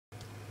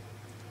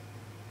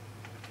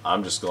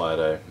I'm just glad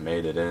I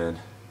made it in.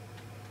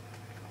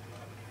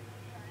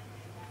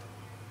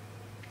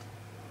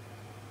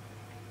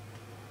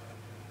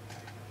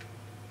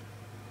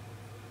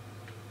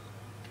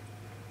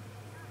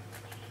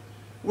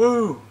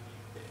 Woo!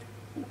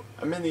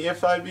 I'm in the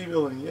FIB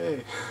building,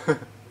 yay!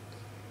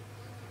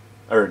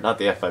 Or not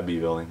the FIB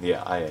building, the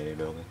IAA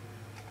building.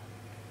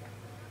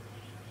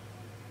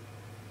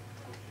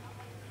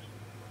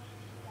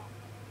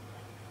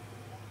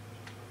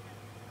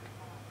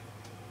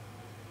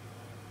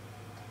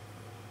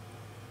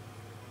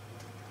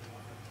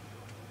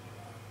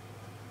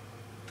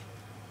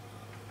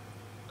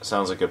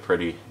 Sounds like a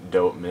pretty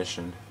dope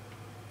mission.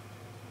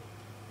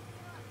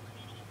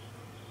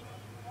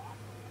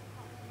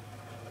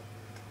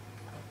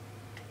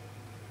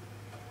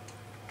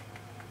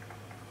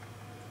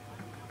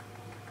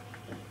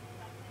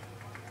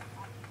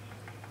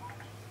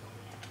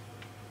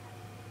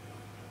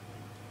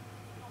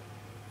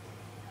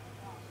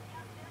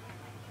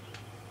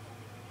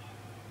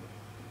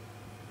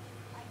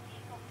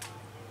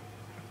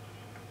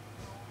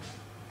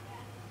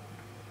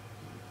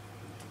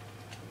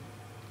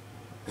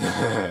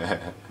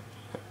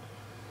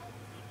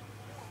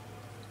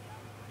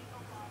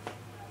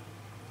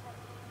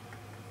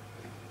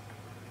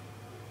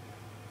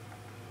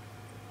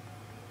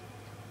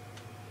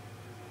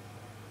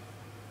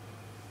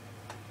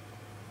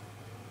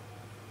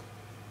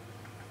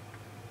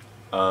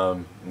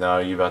 No,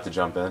 you about to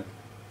jump in?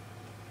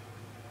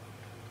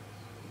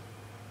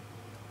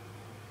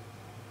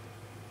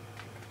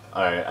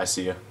 Alright, I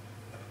see you.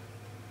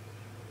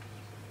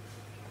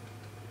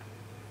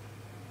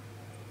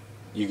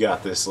 You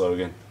got this,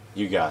 Logan.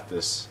 You got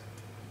this.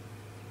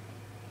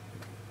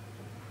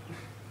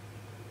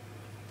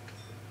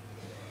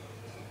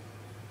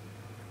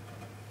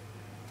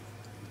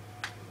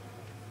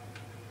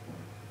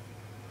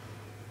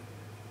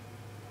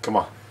 Come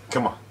on,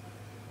 come on.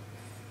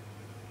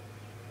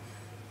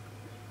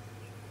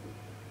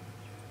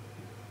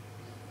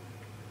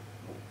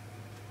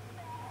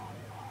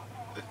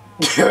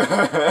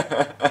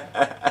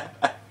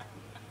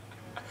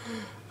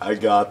 I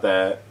got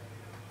that.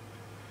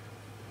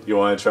 You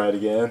want to try it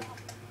again?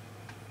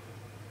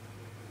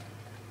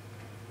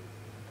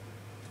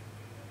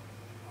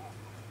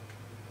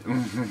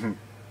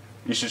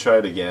 You should try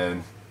it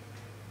again.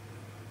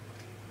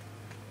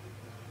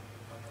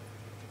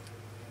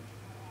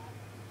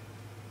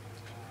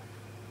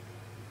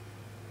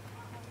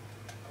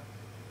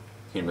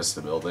 He missed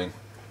the building.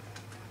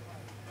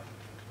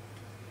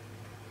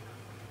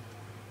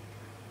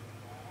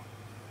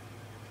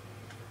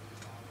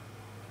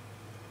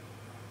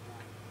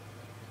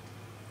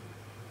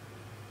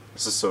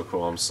 This is so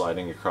cool, I'm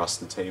sliding across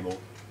the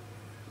table.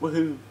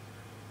 Woohoo!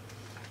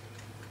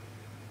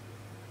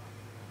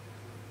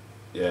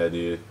 Yeah,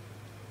 dude.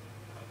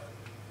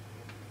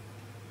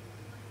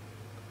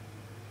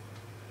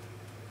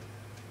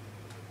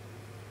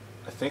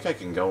 I think I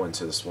can go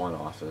into this one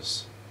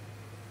office.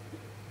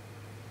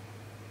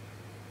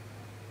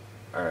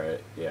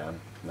 Alright, yeah,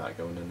 I'm not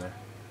going in there.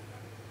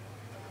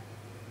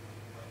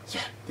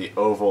 Yeah, the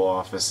Oval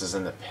Office is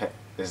in the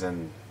is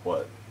in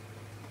what?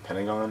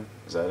 Pentagon?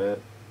 Is that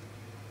it?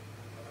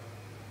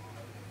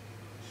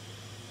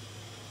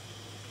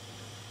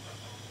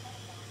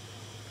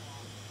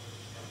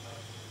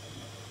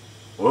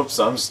 Whoops,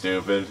 I'm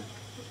stupid.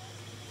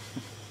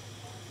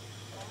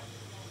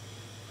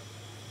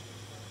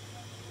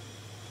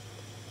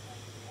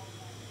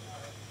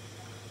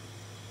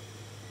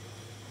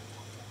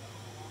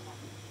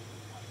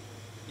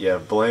 Yeah,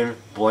 blame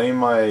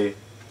my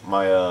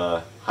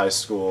high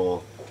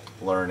school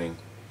learning.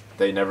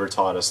 They never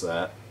taught us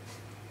that.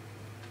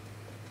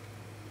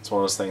 It's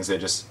one of those things they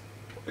just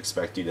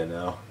expect you to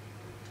know.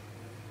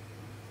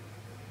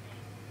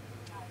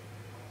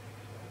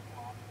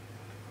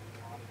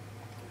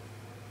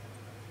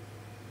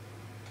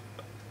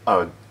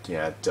 Oh,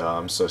 yeah, duh,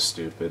 I'm so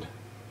stupid.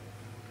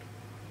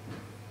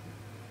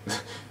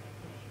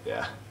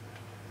 Yeah.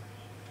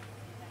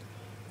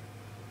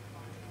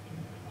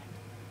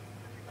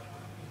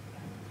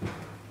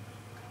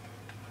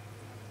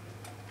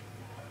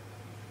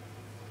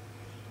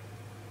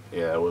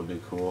 Yeah, that would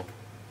be cool.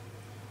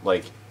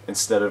 Like,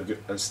 instead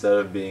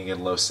of being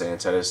in Los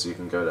Santos, you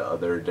can go to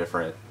other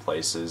different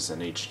places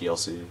in each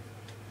DLC.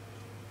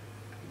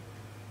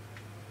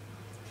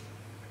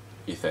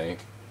 You think?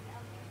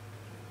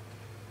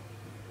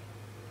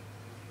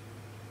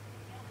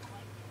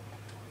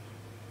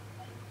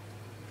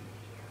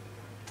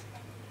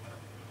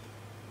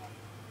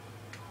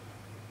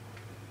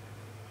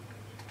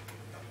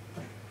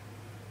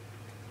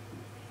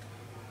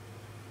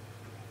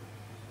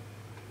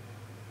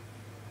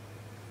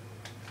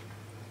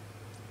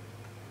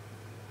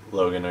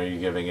 Logan, are you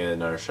giving it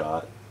another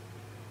shot?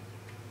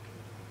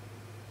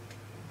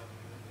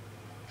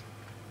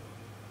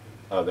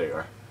 Oh, there you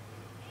are.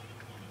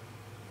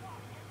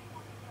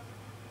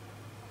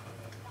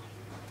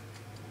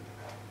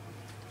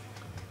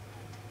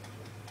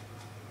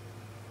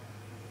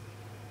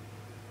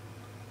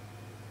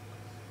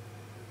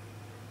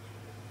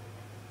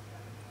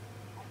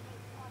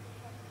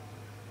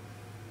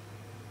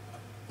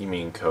 You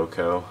mean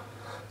Coco?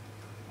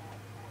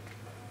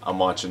 I'm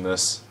watching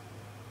this.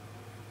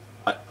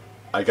 I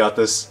I got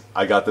this.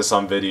 I got this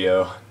on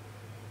video.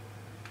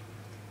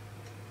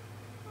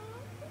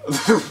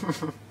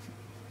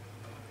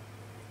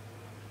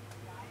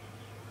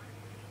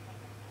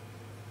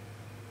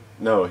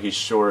 No, he's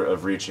short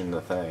of reaching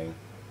the thing.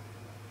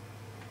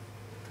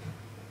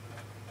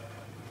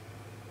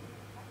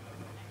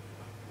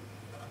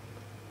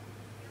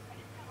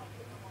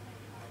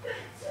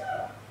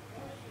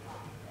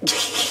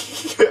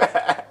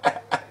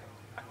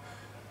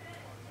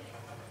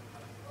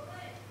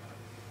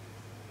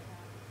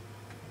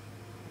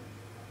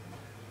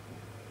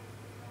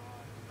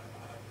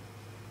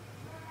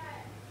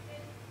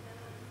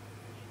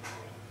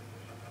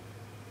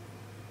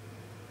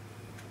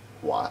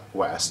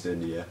 West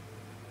India.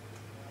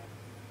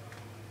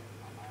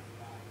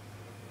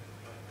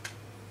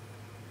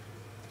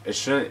 It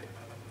shouldn't.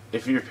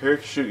 If your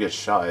parachute gets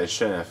shot, it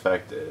shouldn't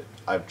affect it.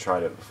 I've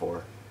tried it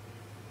before.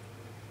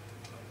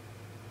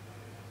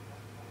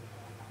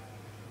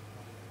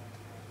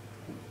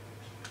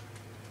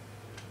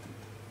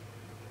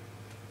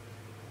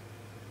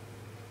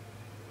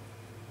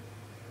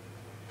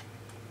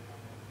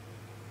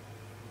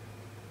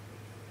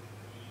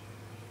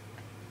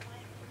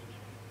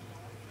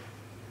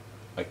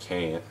 I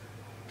can't.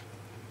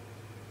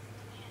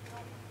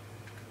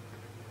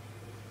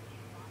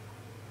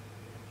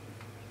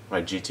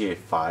 My GTA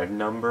 5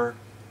 number?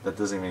 That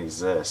doesn't even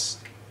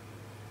exist.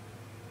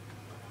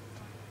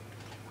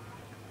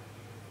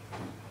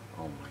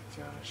 Oh my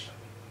gosh.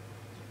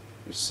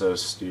 You're so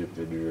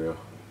stupid, Drew.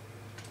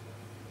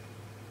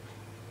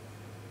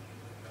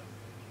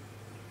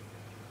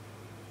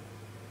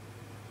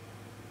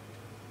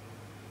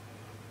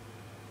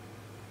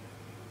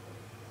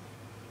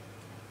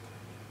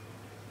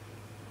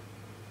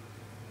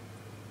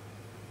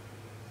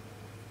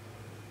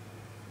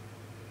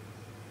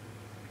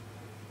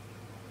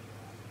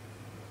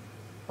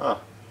 Huh.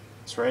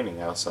 It's raining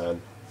outside.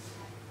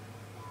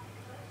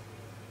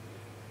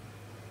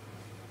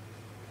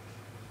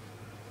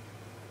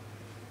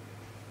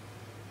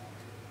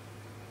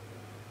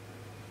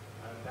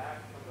 I'm back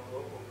from the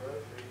local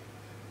grocery.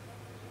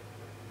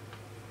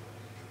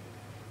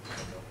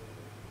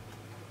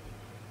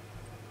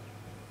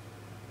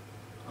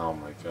 Oh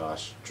my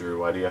gosh. Drew,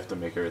 why do you have to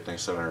make everything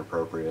so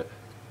inappropriate?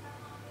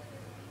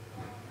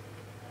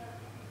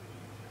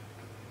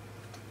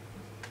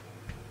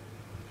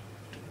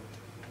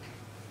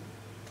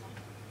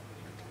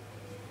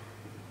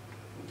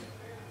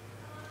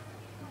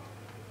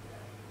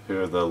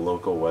 Who, the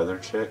local weather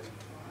chick?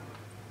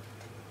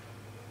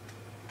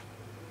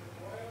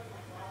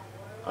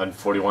 On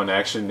 41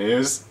 Action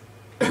News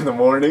in the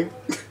morning?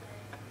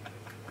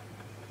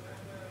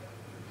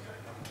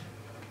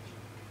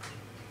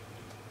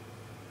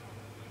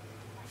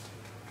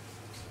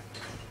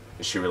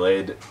 Is she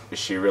related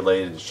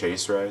to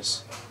Chase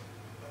Rice?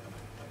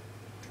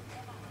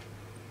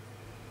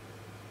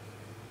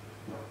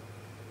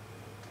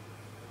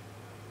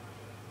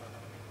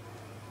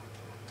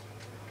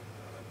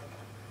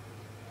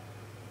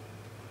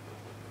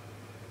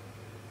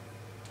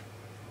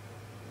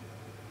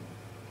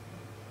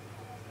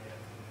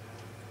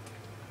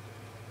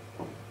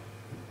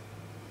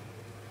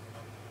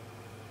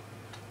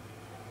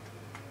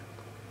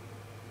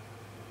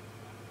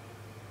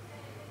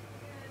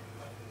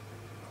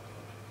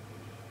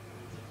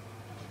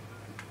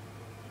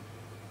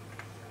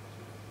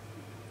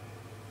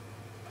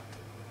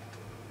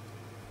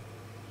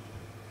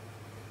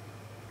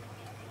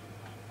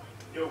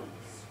 Yo,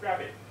 scrap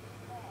it.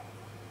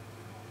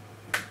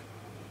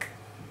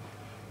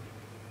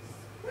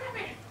 Scrap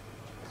it.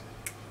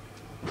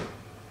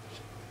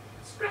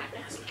 Scrap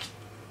it.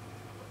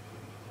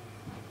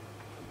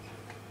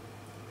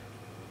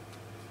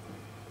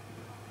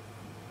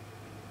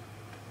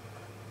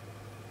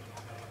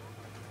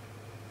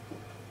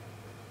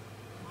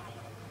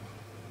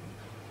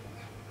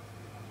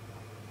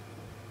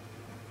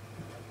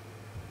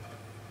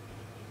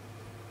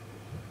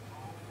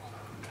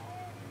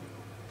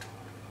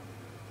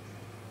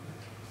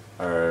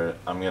 Alright,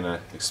 I'm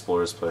gonna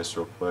explore this place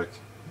real quick.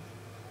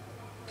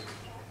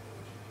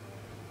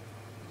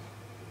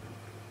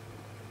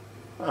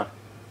 Huh.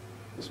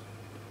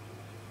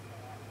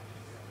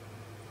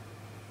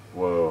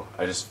 Whoa,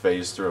 I just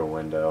phased through a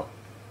window.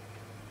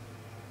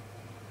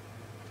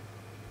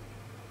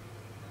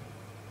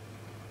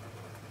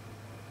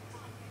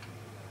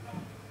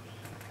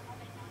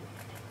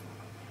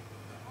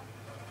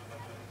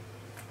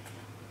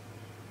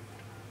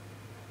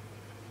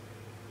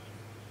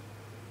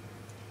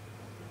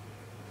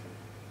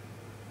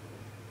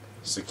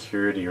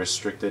 Security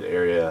restricted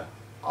area.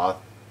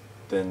 Authorized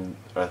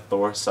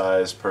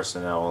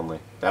personnel only.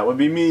 That would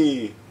be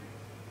me!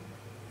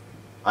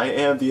 I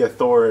am the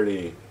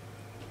authority!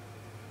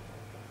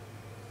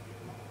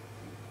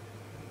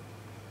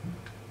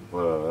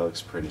 Whoa, that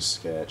looks pretty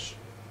sketch.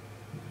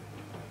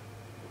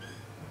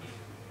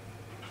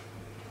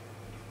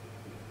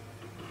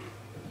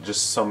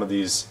 Just some of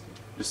these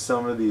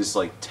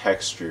like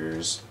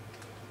textures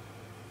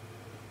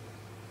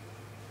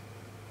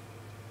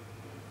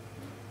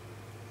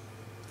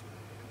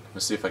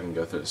Let's see if I can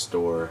go through the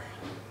store.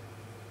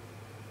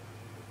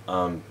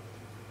 Um,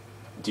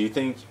 do you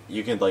think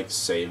you can like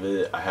save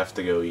it? I have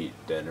to go eat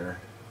dinner.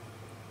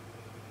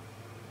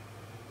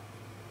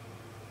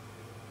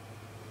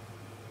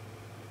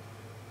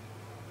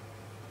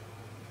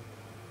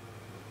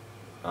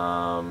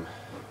 I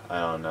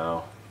don't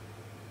know.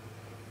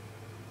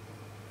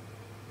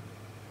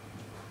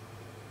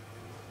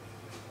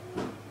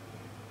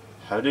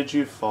 How did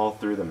you fall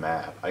through the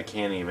map? I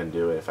can't even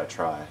do it if I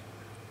try.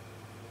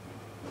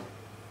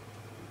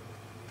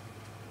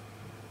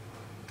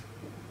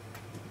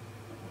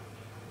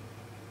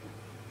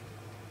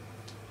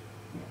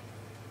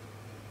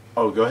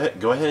 Oh, go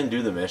ahead and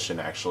do the mission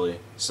actually,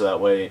 so that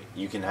way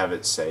you can have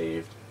it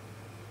saved.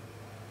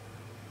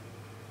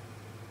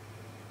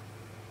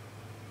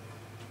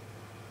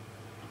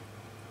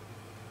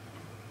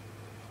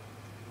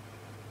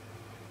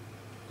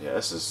 Yeah,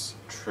 this is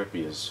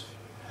trippy as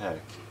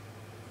heck.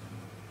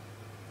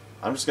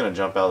 I'm just gonna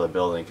jump out of the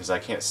building because I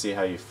can't see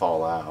how you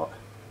fall out.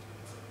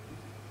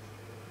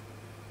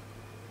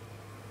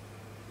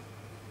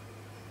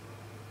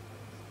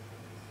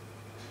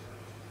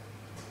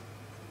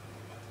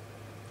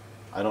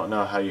 I don't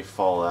know how you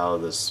fall out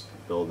of this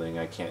building.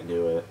 I can't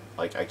do it.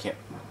 Like, I can't...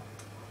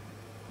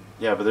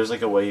 Yeah, but there's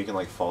like a way you can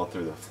like fall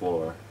through the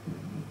floor.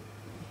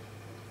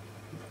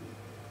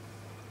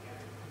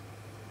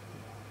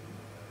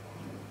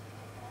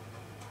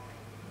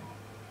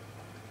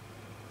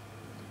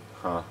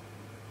 Huh.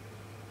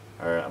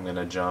 Alright, I'm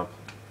gonna jump.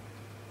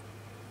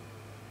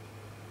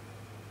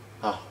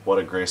 Ah, what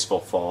a graceful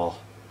fall.